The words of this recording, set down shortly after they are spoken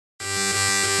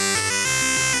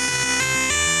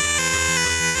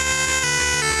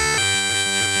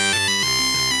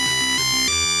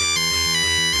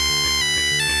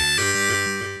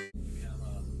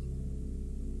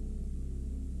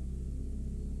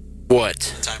What?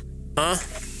 Time. Huh?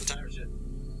 The timer shit.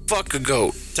 Fuck a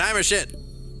goat. Timer shit.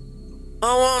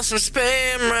 I want some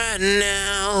spam right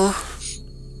now.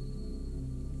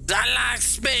 I like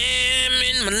spam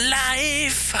in my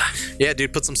life. Yeah,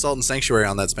 dude, put some Salt and Sanctuary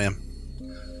on that spam.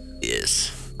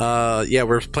 Yes. Yeah,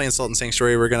 we're playing Salt and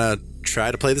Sanctuary. We're gonna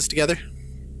try to play this together.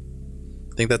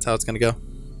 I think that's how it's gonna go.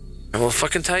 Well,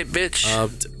 fucking tight, bitch.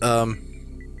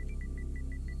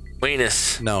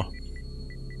 Weenus. No.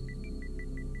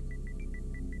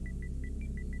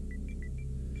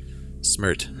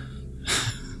 Smirt.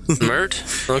 Smirt?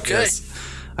 Okay. Yes.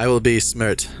 I will be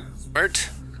Smirt. Smirt?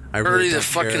 I really the don't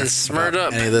fucking care smirt about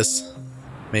up. any of this.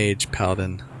 Mage,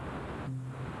 Paladin,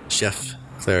 Chef,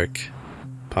 Cleric,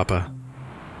 Papa.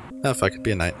 Oh, fuck, it'd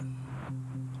be a knight.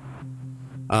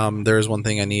 There is one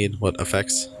thing I need. What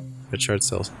effects? Red shard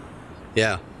cells.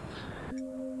 Yeah.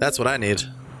 That's what I need.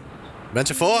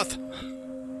 Venture forth!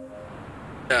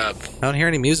 Job. I don't hear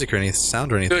any music or any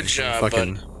sound or anything. Good job,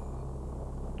 fucking,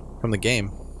 from the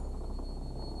game.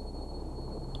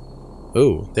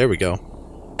 Ooh, there we go.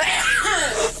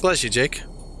 Bless you, Jake. You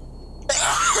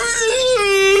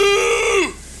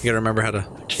gotta remember how to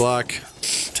block,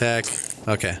 attack.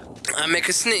 Okay. I make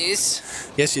a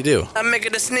sneeze. Yes, you do. I'm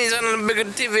making a sneeze on a bigger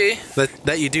TV.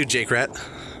 That you do, Jake Rat.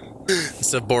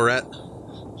 It's a Borat.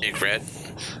 Jake Rat.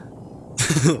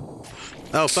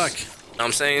 Oh, fuck.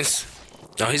 I'm saying.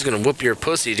 Oh, he's gonna whoop your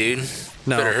pussy, dude.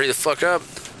 No. Better hurry the fuck up.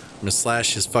 I'm gonna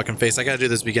slash his fucking face. I gotta do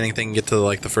this beginning thing and get to,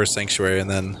 like, the first sanctuary, and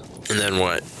then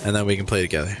what? And then we can play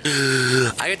together.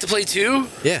 I get to play too?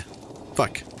 Yeah.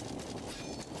 Fuck.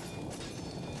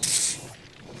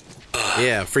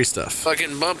 Yeah, free stuff.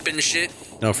 Fucking bumping shit.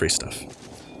 No free stuff.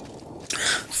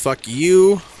 Fuck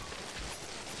you.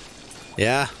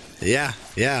 Yeah. Yeah.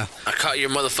 Yeah. I caught your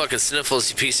motherfucking sniffles,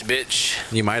 you piece of bitch.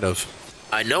 You might have.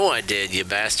 I know I did, you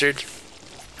bastard.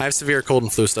 I have severe cold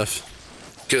and flu stuff.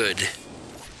 Good.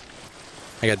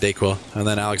 I got Dayquil, and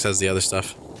then Alex has the other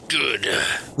stuff. Good.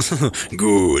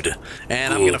 Good.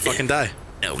 And I'm gonna fucking die.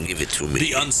 Now give it to me.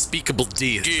 The unspeakable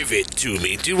deed. Give it to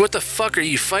me. Dude, what the fuck are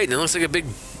you fighting? It looks like a big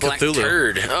black Cthulhu.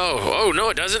 turd. Oh, no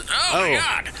it doesn't. Oh my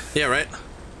god. Yeah, right?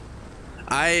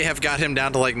 I have got him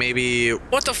down to like maybe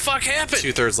What the fuck happened?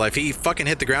 2/3 life. He fucking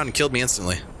hit the ground and killed me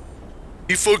instantly.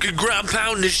 You fucking ground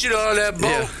pounding the shit out of that boat.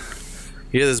 Yeah.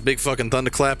 He did this big fucking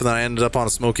thunderclap, and then I ended up on a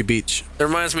smoky beach. That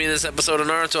reminds me of this episode of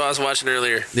Naruto I was watching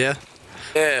earlier. Yeah?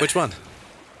 Yeah. Which one?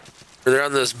 Where they're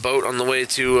on this boat on the way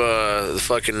to the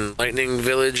fucking lightning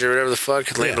village or whatever the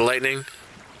fuck. Land of lightning.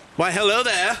 Why, hello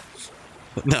there.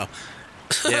 No.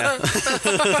 Yeah.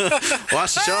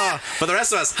 Wash the shore. For the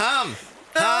rest of us, hum.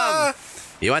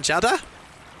 You want shelter?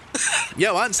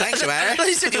 You want sanctuary?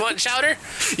 You said you want chowder?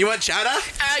 You want chowder?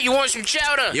 You want some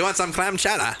chowder? You want some clam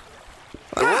chowder?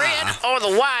 The red or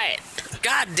the white?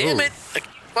 God damn it. I keep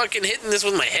fucking hitting this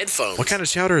with my headphones. What kind of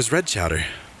chowder is red chowder?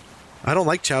 I don't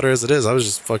like chowder as it is. I was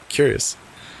just fucking curious.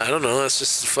 I don't know. That's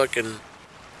just fucking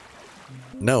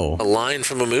No. a line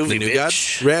from a movie, The bitch.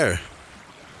 Nougat's rare.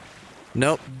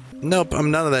 Nope. Nope, I'm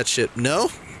none of that shit. No?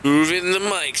 Moving the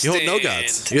mic stand. You hold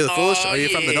Nougats. You're the foolish. Are you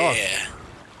from the north?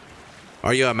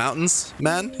 Are you a mountains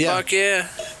man? Yeah. Fuck yeah.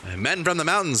 Men from the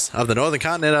mountains of the northern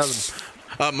continent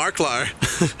of Marklar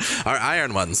are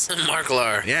iron ones.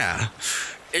 Marklar. Yeah.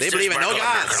 It's They believe in no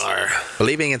gods. Marklar.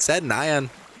 Believing instead in iron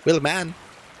will man.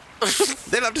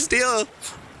 They love to steal.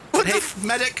 What hate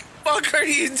magic. Fuck are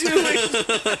you doing?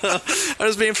 I'm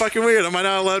just being fucking weird. Am I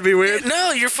not allowed to be weird?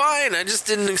 No, you're fine. I just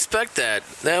didn't expect that.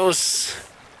 That was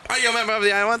Are you a member of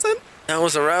the Iron Ones then?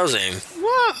 arousing.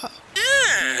 What?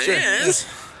 Yeah, Sure. yes.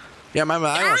 Yeah, member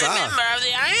of the Iron Ones. I'm a member of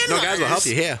the Iron No guys will help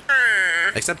you here.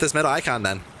 Ones. Except this metal icon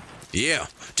then. Yeah.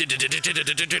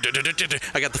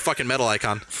 I got the fucking metal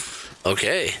icon.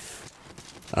 Okay.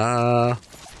 Stab,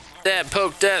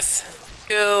 poke, death,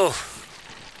 kill.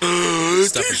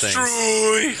 Stuff and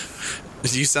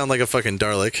things. You sound like a fucking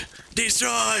Dalek.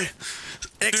 Destroy!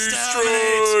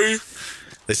 Exterminate!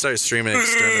 They started streaming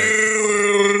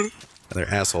exterminate. And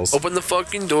they're assholes. Open the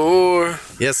fucking door.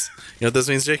 Yes. You know what this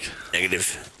means, Jake?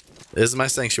 Negative. This is my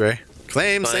sanctuary.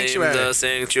 Claim sanctuary. The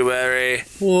sanctuary.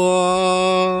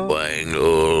 Whoa.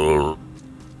 Wangle.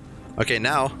 Okay,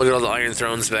 now Look at all the iron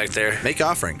thrones back there. make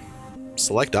offering.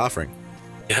 Select offering.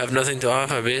 You have nothing to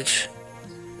offer, bitch.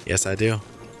 Yes, I do.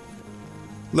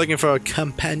 Looking for a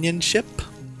companionship?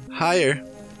 Hire.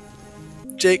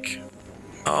 Jake.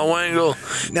 Oh, Wangle.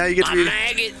 Now you get to My be.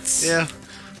 maggots. Yeah.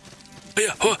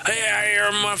 Yeah. Oh, hey,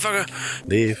 motherfucker.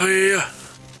 Leave. Oh, yeah.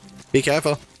 Be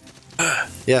careful.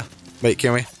 Yeah. Wait,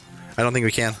 can we? I don't think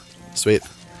we can. Sweet.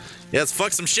 Yeah, let's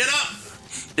fuck some shit up.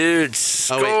 Dude,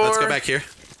 score. Oh wait, let's go back here.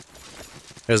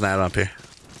 There's an item up here.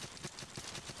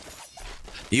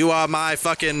 You are my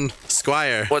fucking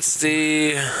squire. What's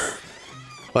the...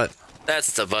 What?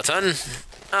 That's the button.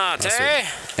 Ah, That's Terry.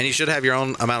 And you should have your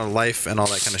own amount of life and all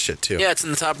that kind of shit, too. Yeah, it's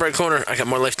in the top right corner. I got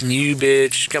more life than you,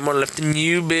 bitch. Got more life than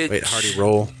you, bitch. Wait, Hardy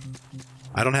roll.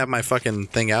 I don't have my fucking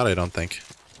thing out, I don't think.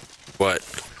 What?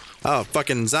 Oh,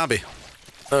 fucking zombie.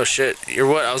 Oh, shit. You're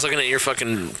what? I was looking at your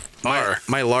fucking bar.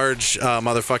 My large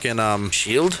motherfucking...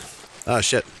 Shield? Oh,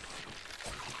 shit.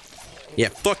 Yeah,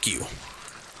 fuck you.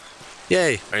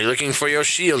 Yay. Are you looking for your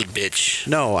shield, bitch?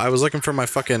 No, I was looking for my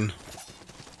fucking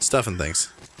stuff and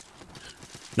things.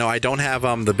 No, I don't have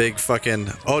the big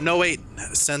fucking... Oh, no, wait.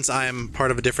 Since I'm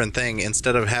part of a different thing,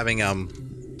 instead of having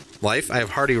life, I have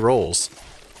Hardy rolls.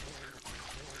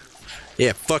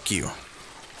 Yeah, fuck you.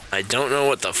 I don't know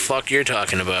what the fuck you're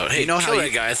talking about. Hey, You know kill how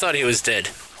that guy. I thought he was dead.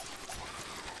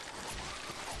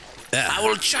 Yeah. I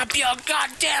will chop your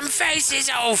goddamn faces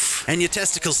off! And your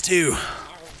testicles, too.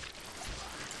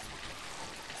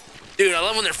 Dude, I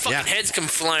love when their fucking Yeah. heads come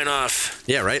flying off.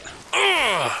 Yeah, right?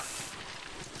 Ugh!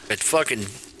 It's fucking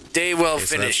day well Okay,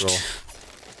 so that's finished.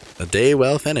 roll. A day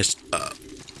well finished.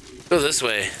 Go this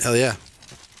way. Hell yeah.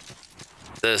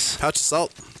 This. Pouch of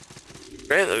salt.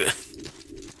 Right? Look,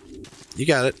 You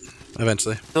got it.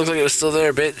 Eventually. looks like it was still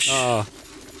there, bitch. Oh.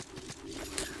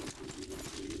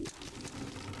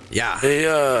 Yeah. Hey,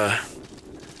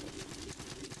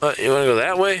 what, you wanna go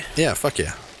that way? Yeah, fuck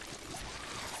yeah.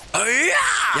 Oh,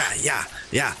 yeah!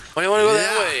 Yeah. Why do you wanna go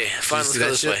that Yeah. way? Fine, let's see go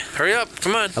that this shit? way. Hurry up,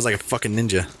 come on. I was like a fucking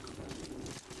ninja.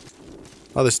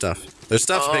 Other stuff. There's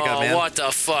stuff to pick up, man. What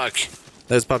the fuck?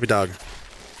 There's puppy dog.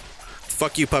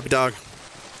 Fuck you, puppy dog.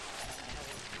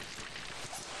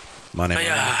 Money, money,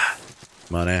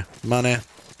 Yeah. money.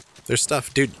 There's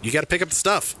stuff. Dude, you gotta pick up the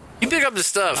stuff. You pick up the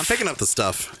stuff. I'm picking up the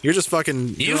stuff. You're just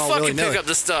fucking... You doing all fucking willy-nilly. pick up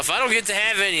the stuff. I don't get to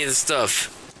have any of the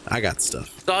stuff. I got the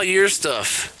stuff. It's all your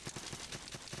stuff.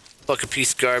 Fucking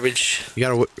piece of garbage. You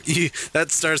gotta...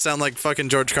 that starts to sound like fucking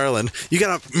George Carlin. You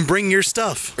gotta bring your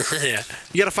stuff. Yeah.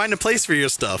 You gotta find a place for your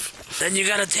stuff. Then you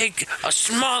gotta take a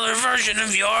smaller version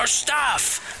of your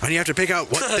stuff. And you have to pick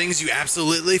out what things you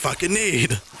absolutely fucking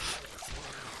need.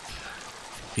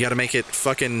 You gotta make it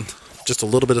fucking just a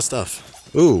little bit of stuff.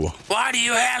 Ooh. Why do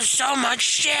you have so much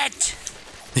shit?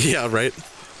 Yeah, right?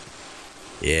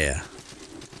 Yeah.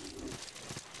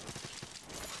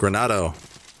 Granado.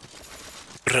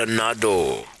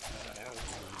 Granado.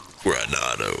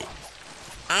 Granado.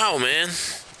 Ow, man.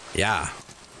 Yeah.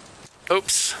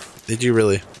 Oops. Did you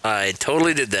really? I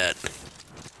totally did that.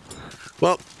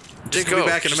 Well, Just you'll go. be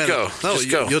back in a Just minute. go. No, Just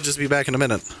go. you'll just be back in a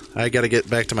minute. I gotta get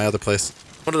back to my other place.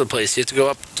 What other place? You have to go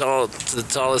up to the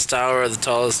tallest tower or the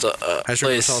tallest I should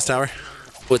place the tallest tower.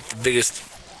 with the biggest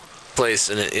place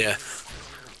in it, yeah.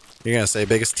 You're gonna say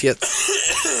biggest tits.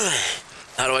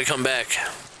 How do I come back?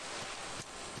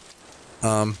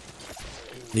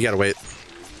 You gotta wait.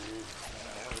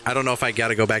 I don't know if I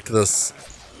gotta go back to this.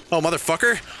 Oh,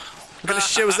 motherfucker! What kind of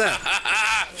shit was that?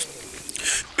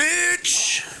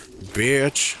 Bitch!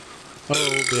 Bitch. Oh,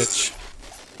 bitch.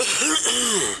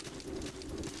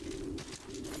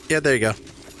 Yeah, there you go.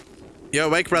 Yo,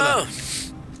 wake, brother. Oh.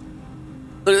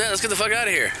 Look at that, let's get the fuck out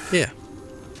of here. Yeah.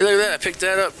 Hey, look at that, I picked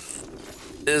that up.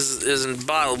 Is in a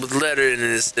bottle with letter in it.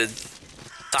 It said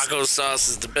taco sauce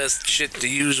is the best shit to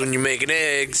use when you're making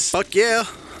eggs. Fuck yeah.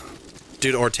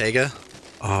 Dude, Ortega.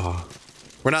 Oh.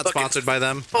 We're not Fucking sponsored by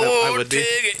them. I would be.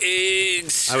 Ortega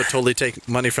eggs. I would totally take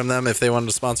money from them if they wanted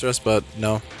to sponsor us, but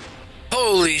no.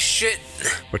 Holy shit.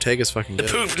 Ortega's fucking The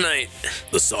good. poop night.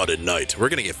 The Sodded Night. We're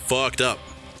gonna get fucked up.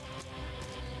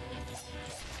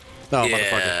 Oh, Yeah,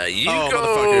 motherfucker. you Oh,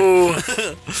 go.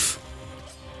 motherfucker.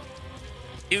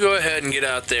 You go ahead and get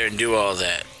out there and do all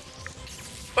that.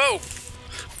 Whoa.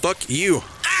 Fuck you.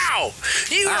 Ow.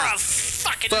 You are a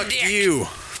fucking Fuck dick. you.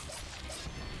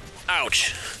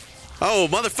 Ouch. Oh,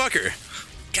 motherfucker.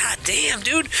 God damn,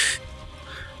 dude.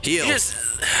 Heal. You just...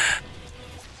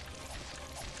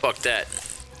 Fuck that.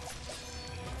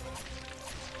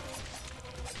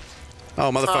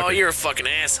 Oh, motherfucker. Oh, you're a fucking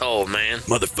asshole, man.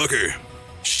 Motherfucker.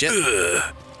 Shit.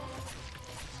 Ugh.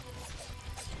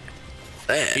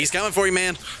 That. He's coming for you,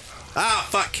 man. Ah,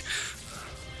 fuck.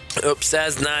 Oops,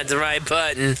 that's not the right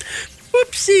button.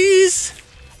 Whoopsies.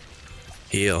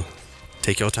 Heal.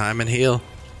 Take your time and heal.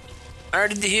 I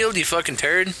already healed, you fucking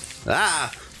turd.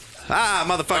 Ah. Ah, Oh,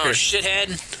 motherfucker.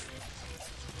 shithead.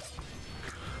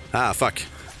 Ah, fuck.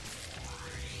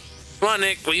 Come on,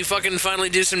 Nick. Will you fucking finally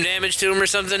do some damage to him or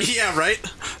something? Yeah, right?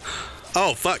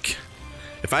 Oh, fuck.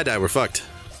 If I die, we're fucked.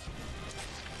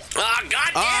 Ah, god damn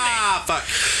it. Ah, fuck.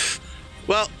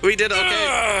 Well, we did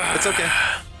okay. It's okay.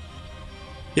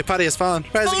 Your party has fallen.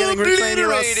 Why is it getting reclaimed?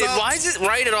 Why is it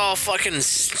right at all fucking...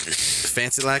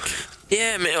 Fancy like?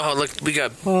 Yeah, man. Oh, look, we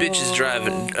got bitches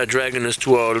dragging us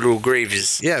to our little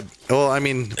graves. Yeah, well, I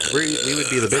mean, we would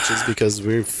be the bitches because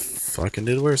we fucking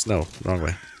did worse. No, wrong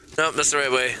way. Nope, that's the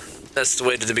right way. That's the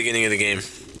way to the beginning of the game.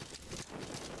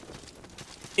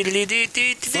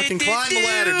 Fucking climb the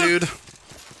ladder, dude.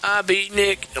 I beat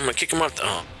Nick. I'm gonna him off the...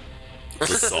 Oh. The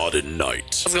sodden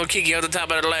night. I was gonna kick you out the top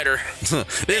of the ladder.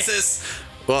 This is...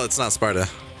 Well, it's not Sparta.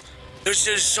 This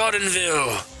is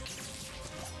Soddenville.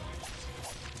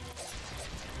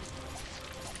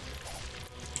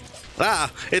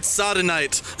 Ah, it's Sodden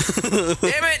night.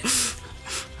 Damn it!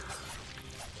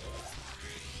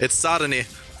 It's Sodomy.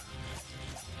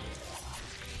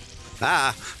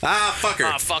 Fucker.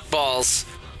 Ah, fuck balls.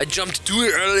 I jumped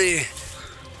too early.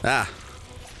 Ah.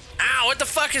 Ow, what the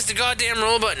fuck is the goddamn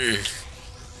roll button?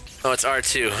 Oh, it's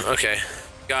R2. Okay.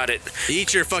 Got it.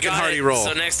 Eat your fucking hearty roll.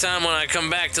 So next time when I come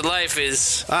back to life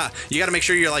is... Ah, you gotta make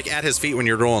sure you're like at his feet when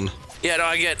you're rolling. Yeah, no,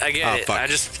 I get it.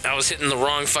 Fuck. I was hitting the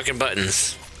wrong fucking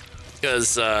buttons.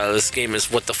 Because this game is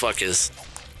what the fuck is.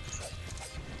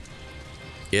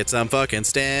 Get some fucking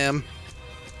stem.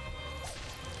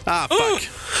 Ah, fuck.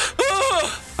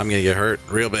 I'm gonna get hurt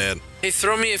real bad. Hey,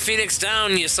 throw me a phoenix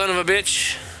down, you son of a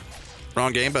bitch.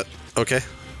 Wrong game, but okay.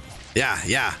 Yeah.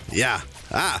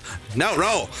 Ah, no,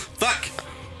 roll. Fuck.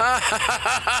 Fuck.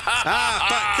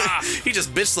 He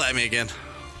just bitch slapped me again.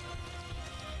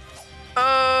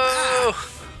 Oh.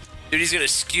 Dude, he's gonna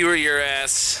skewer your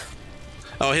ass.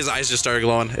 Oh, his eyes just started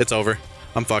glowing. It's over.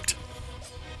 I'm fucked.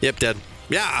 Yep, dead.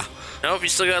 Yeah. Nope, you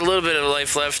still got a little bit of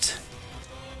life left.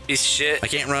 Piece of shit. I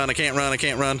can't run.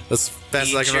 As fast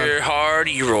as I can run. Eat your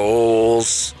hearty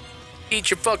rolls. Eat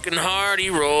your fucking hearty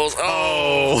rolls.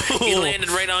 Oh. He landed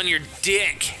right on your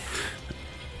dick.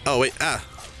 Oh, wait. Ah.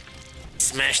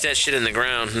 Smash that shit in the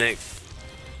ground, Nick.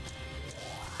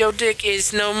 Your dick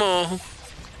is no more.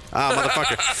 Ah,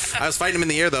 motherfucker. I was fighting him in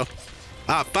the air, though.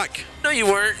 Ah, fuck. No, you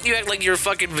weren't. You act like you're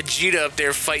fucking Vegeta up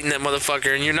there fighting that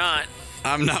motherfucker, and you're not.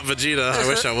 I'm not Vegeta. I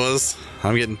wish I was.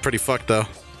 I'm getting pretty fucked, though.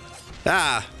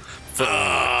 Ah. Fuck.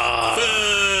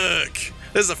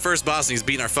 This is the first boss, and he's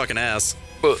beating our fucking ass.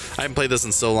 I haven't played this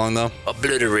in so long, though.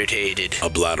 Obliterated.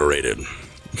 Obliterated.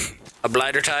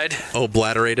 Obliterated?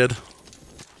 Obliterated.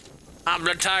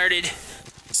 Obliterated.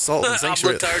 Salt and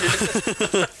sanctuary.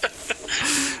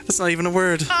 That's not even a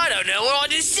word. I don't know what I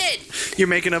just said. You're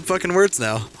making up fucking words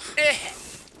now.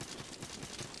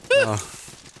 Oh.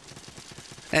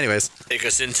 Anyways. Take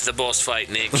us into the boss fight,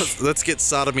 Nick. Let's get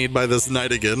sodomied by this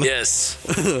knight again. Yes.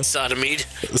 Sodomied.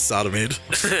 Sodomied.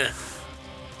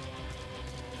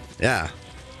 Yeah.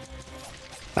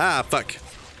 Ah, fuck.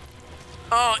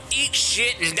 Oh, eat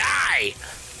shit and die.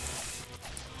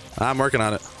 I'm working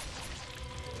on it.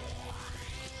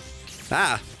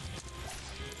 Ah.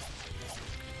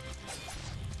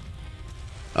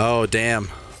 Oh, damn.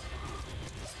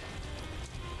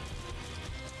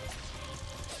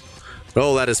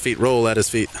 Roll at his feet. Roll at his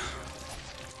feet.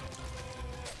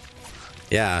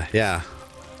 Yeah.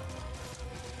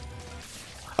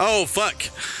 Oh, fuck.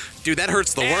 Dude, that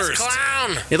hurts the worst.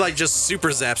 Clown. It, like, just super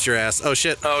zaps your ass. Oh,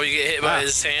 shit. Oh, you get hit by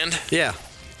his hand? Yeah.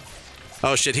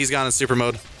 Oh, shit. He's gone in super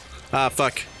mode. Ah,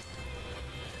 fuck.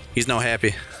 He's no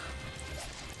happy.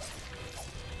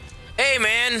 Hey,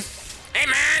 man. Hey,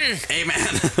 man. Hey,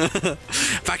 man.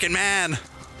 Fucking man.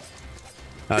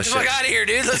 Oh, Get the fuck out of here,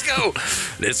 dude. Let's go.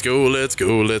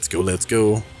 Let's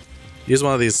go. Use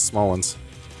one of these small ones.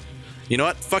 You know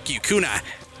what? Fuck you, Kunai.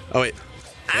 Oh, wait.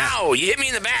 Ow, you hit me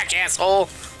in the back, asshole.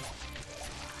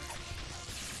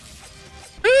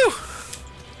 Woo.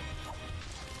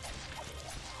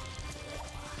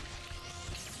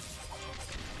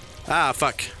 Ah,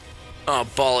 fuck. Oh,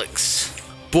 bollocks.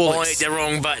 Bullets. Oh, hit the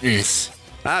wrong buttons.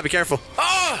 Ah, be careful.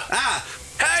 Oh! Ah!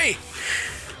 Hey!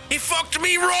 He fucked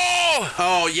me raw!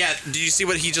 Oh, yeah. Did you see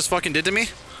what he just fucking did to me?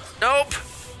 Nope.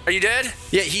 Are you dead?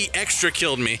 Yeah, he extra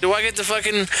killed me. Do I get to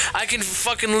fucking... I can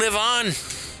fucking live on,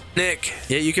 Nick.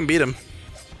 Yeah, you can beat him.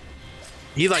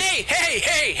 He like...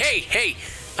 Hey!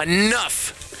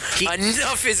 Enough.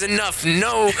 Enough is enough.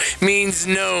 No means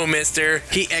no, mister.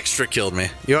 He extra killed me.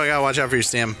 You gotta watch out for your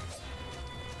stam.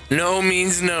 No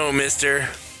means no, mister.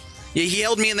 Yeah, he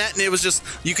held me in that, and it was just...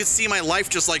 You could see my life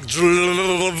just like...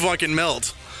 fucking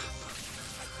melt.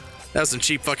 That was some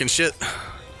cheap fucking shit.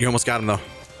 You almost got him, though.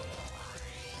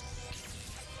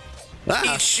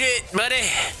 Ah. Eat shit, buddy.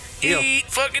 Heal. Eat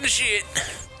fucking shit.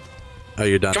 Oh,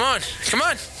 you're done. Come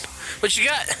on. What you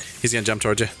got? He's gonna jump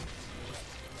towards you.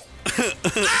 Oh,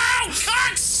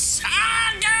 cocksucker!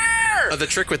 The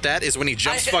trick with that is when he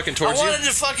jumps fucking towards you. I wanted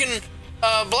to fucking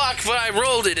block, but I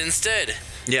rolled it instead.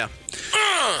 Yeah.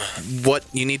 what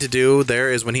you need to do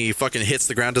there is when he fucking hits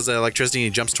the ground, does that electricity, and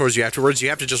he jumps towards you afterwards, you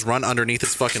have to just run underneath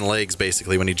his fucking legs,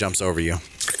 basically, when he jumps over you.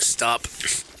 Stop.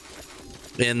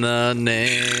 In the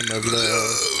name of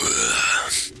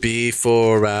love,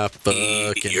 before I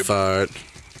fucking fart,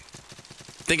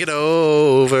 think it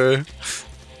over.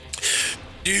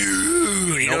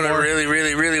 Dude, you know what I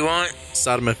really want?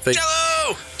 Sodom and fake.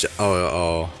 Jello!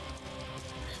 Oh.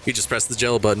 You just pressed the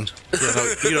Jello button.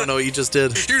 You don't know what you just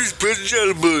did. You just pressed the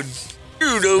Jello button.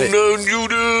 You don't know you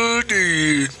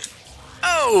did.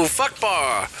 Oh, fuck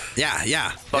bar. Yeah.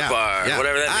 Fuck bar,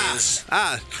 whatever that means.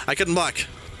 I couldn't block.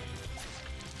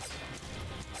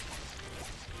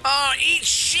 Oh, eat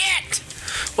shit!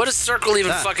 What does circle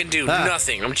even fucking do?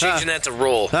 Nothing. I'm changing that to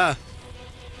roll.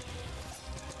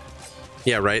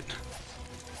 Yeah, right.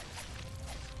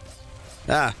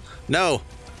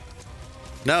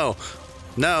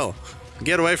 No.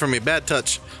 Get away from me. Bad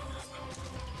touch.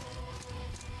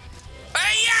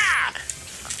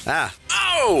 Yeah!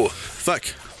 Oh! Fuck.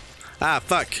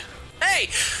 Fuck. Hey!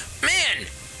 Man!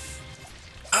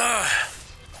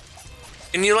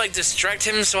 Can you, like, distract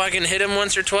him so I can hit him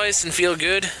once or twice and feel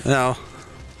good? No.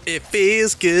 It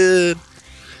feels good.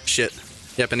 Shit.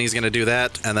 Yep, and he's gonna do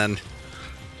that, and then...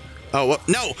 Oh, what?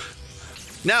 No!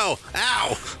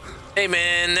 Ow! Hey,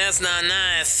 man, that's not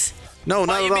nice. No,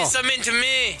 not at all. Why you be so mean to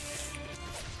me?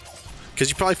 Because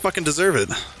you probably fucking deserve it.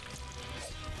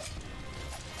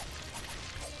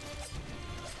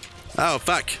 Oh,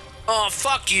 fuck. Oh,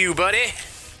 fuck you, buddy.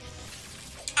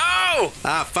 Oh!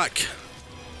 Fuck.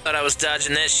 Thought I was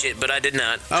dodging that shit, but I did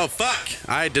not. Oh, fuck.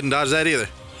 I didn't dodge that either.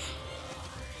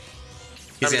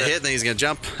 He's gonna hit, and then he's gonna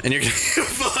jump, and you're gonna...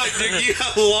 Fuck, dude, you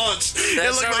got launched.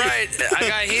 That's alright. I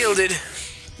got healed. It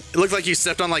looked like you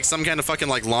stepped on, like, some kind of fucking,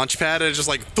 like, launch pad, and it's just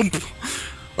like... Thump.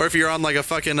 Or if you're on, like, a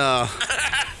fucking, Oh,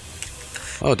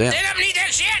 damn. They don't need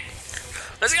that shit!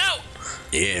 Let's go!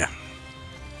 Yeah.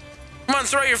 Come on,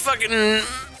 throw your fucking...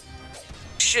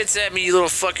 shits at me, you little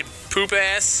fucking poop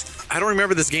ass. I don't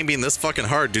remember this game being this fucking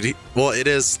hard, dude. Well, it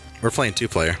is. We're playing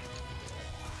 2-player.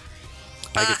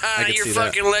 I could your see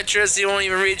fucking electricity won't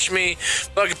even reach me.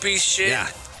 Fucking piece of shit.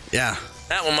 Yeah.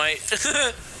 That one might.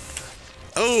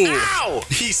 Oh! Ow!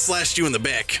 He slashed you in the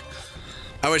back.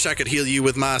 I wish I could heal you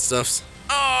with my stuffs.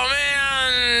 Oh,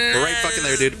 man. We're right fucking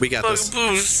there, dude. We got this.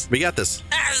 Poops. We got this.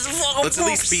 That's the fucking Let's poops.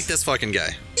 at least beat this fucking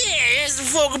guy. Yeah, it's the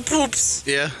fucking poops.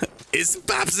 Yeah. It's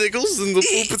popsicles and the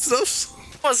poop and stuffs.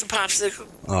 What's a popsicle?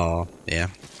 Oh, yeah.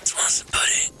 What's the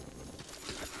pudding?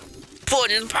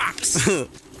 Pudding pops.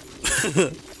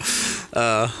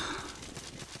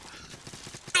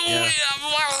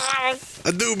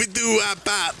 A doobie-doo, I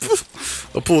pop.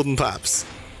 A pudding pops.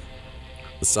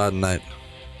 The sodden night.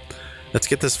 Let's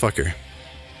get this fucker.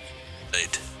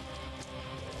 Night.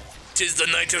 'Tis the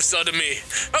night of sodomy.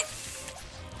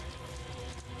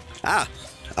 Oh.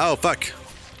 Oh, fuck.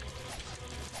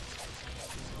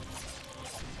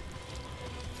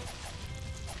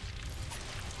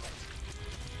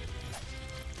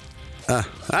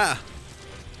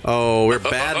 Oh, we're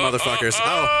bad motherfuckers.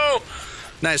 Oh.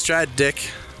 Nice try,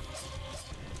 dick.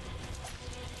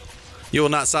 You will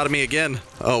not sodomy again.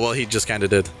 Oh, well, he just kind of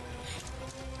did.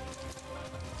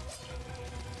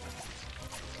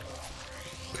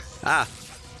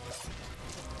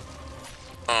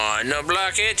 Oh, no,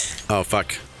 block it. Oh,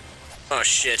 fuck. Oh,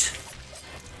 shit.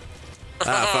 Fuck.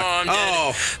 I'm dead.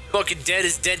 Oh. Fucking dead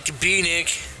as dead can be,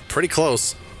 Nick. Pretty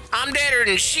close. I'm deader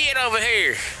than shit over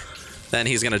here. Then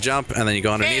he's gonna jump, and then you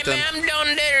go underneath him. I'm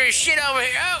done deader than shit over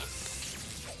here.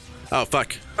 Oh,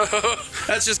 fuck.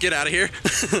 Let's just get out of here.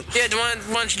 Yeah, why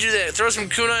don't you do that? Throw some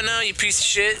kunai now, you piece of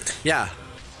shit. Yeah.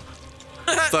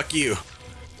 Fuck you.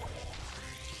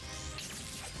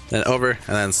 Then over,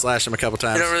 and then slash him a couple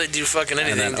times. You don't really do fucking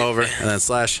anything. And then over, and then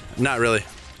slash. Not really.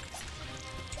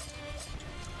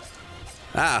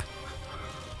 Very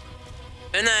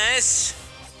nice.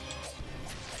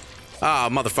 Ah,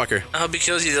 motherfucker. I hope he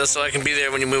kills you, though, so I can be there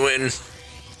when you win.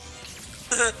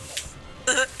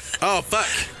 Oh, fuck.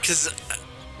 Cause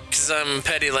I'm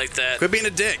petty like that. Quit being a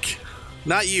dick.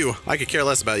 Not you. I could care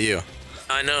less about you.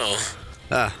 I know.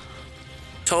 Ah.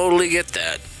 Totally get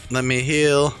that. Let me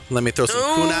heal. Let me throw some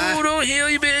kunai. No, don't heal,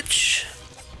 you bitch.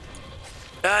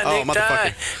 Die, Oh, Nick,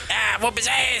 motherfucker. die. Whoop his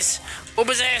ass. Whoop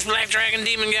his ass, Black Dragon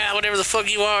Demon Guy, whatever the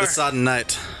fuck you are. The sodden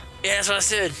night. Yeah, that's what I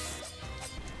said.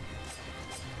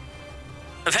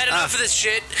 I've had enough of this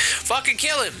shit. Fucking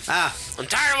kill him. I'm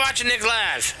tired of watching Nick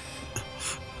live.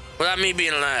 Without me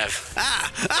being alive.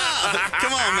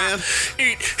 Come on, man.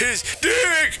 Eat his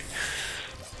dick.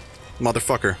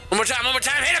 Motherfucker. One more time,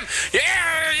 hit him. Yeah.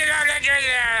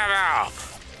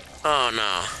 Oh,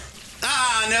 no.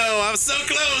 Ah, no, I was so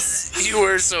close. You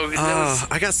were so good. Oh,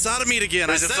 I got sodomied again.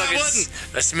 I said I wouldn't.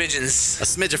 A smidgens. A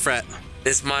smidgefret.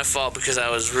 It's my fault because I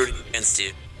was rooting against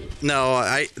you. No,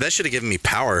 that should have given me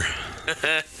power,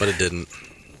 but it didn't.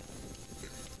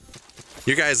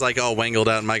 Your guy's like all wangled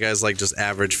out, and my guy's like just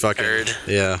average fucking. Nerd.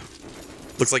 Yeah.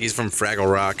 Looks like he's from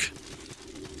Fraggle Rock.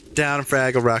 Down in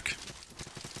Fraggle Rock.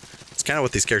 It's kind of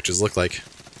what these characters look like.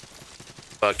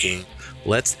 Fucking.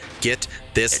 Let's get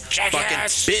this fucking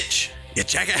jackass. bitch. You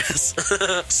jackass.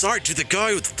 Sorry to the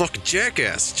guy with the fucking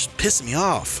jackass. Just pissing me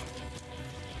off.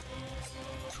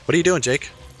 What are you doing, Jake?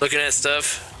 Looking at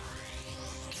stuff.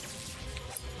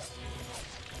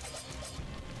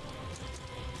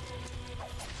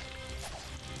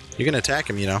 You're gonna attack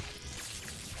him, you know.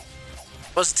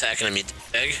 I was attacking him, you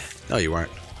egg. No, you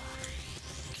weren't.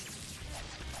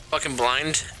 Fucking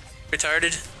blind.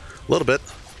 Retarded. A little bit.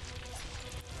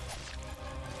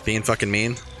 Being fucking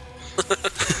mean.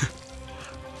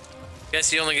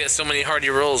 Guess you only get so many hardy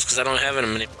rolls because I don't have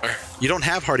them anymore. You don't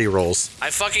have hardy rolls. I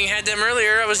fucking had them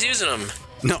earlier. I was using them.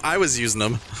 No, I was using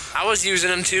them. I was using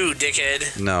them too,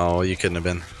 dickhead. No, you couldn't have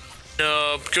been.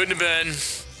 No, couldn't have been.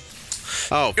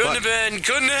 Oh, Couldn't fuck. have been.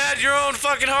 Couldn't have had your own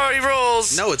fucking hardy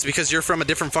rolls. No, it's because you're from a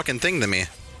different fucking thing than me.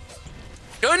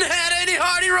 Couldn't have had any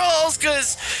hardy rolls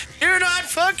because you're not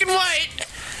fucking white.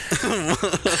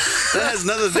 That has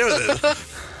nothing to do with it.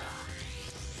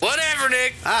 Whatever,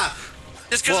 Nick. Ah,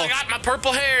 Just because I well- got my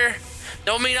purple hair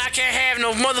don't mean I can't have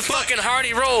no motherfucking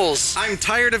hardy rolls. I'm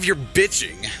tired of your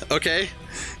bitching, okay?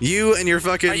 You and your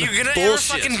fucking Are you gonna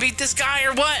bullshit. ever fucking beat this guy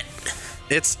or what?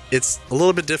 It's a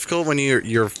little bit difficult when you're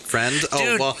your friend. Oh,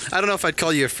 Dude. well, I don't know if I'd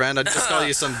call you a friend. I'd just call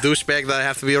you some douchebag that I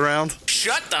have to be around.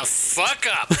 Shut the fuck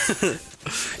up.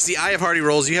 See, I have hardy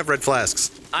rolls. You have red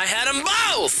flasks. I had them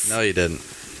both. No, you didn't.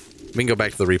 We can go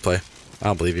back to the replay. I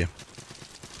don't believe you.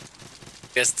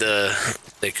 Guess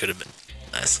they could have been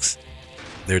masks.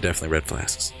 They're definitely red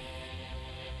flasks.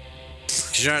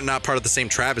 'Cause you're not part of the same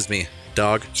tribe as me,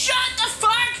 dog. Shut the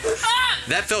fuck up.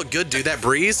 That felt good, dude. That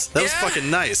breeze, that was Yeah. fucking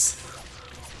nice.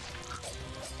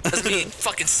 That's me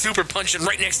fucking super punching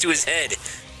right next to his head,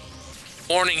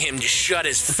 warning him to shut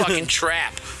his fucking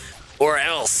trap, or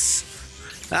else.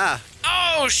 Ah,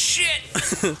 Oh shit!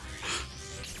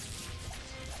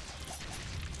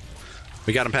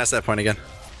 we got him past that point again.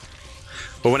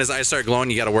 But when his eyes start glowing,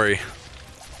 you gotta worry.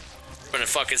 I'm gonna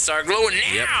fucking start glowing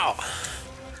now.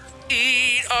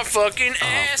 Eat our fucking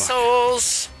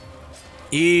assholes.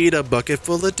 Eat a bucket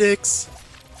full of dicks.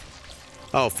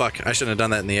 Oh, fuck. I shouldn't have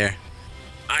done that in the air.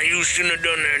 You shouldn't have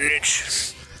done that,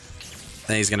 Mitch.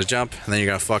 Then he's gonna jump, and then you're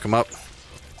gonna fuck him up.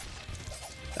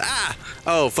 Ah!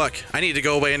 Oh, fuck. I need to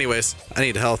go away anyways. I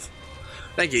need health.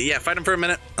 Thank you. Yeah, fight him for a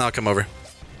minute. I'll come over.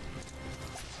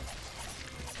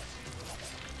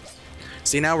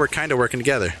 See, now we're kind of working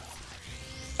together.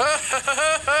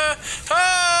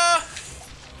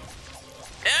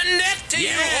 And that to you.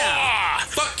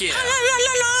 Fuck yeah!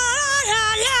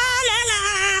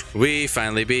 We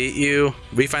finally beat you.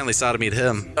 We finally sodomied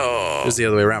him. Oh. It was the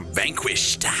other way around.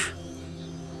 Vanquished.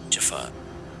 Bitchified.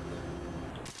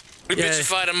 We Yay.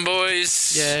 bitchified them,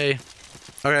 boys. Yay.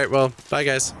 Alright, well, bye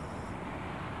guys.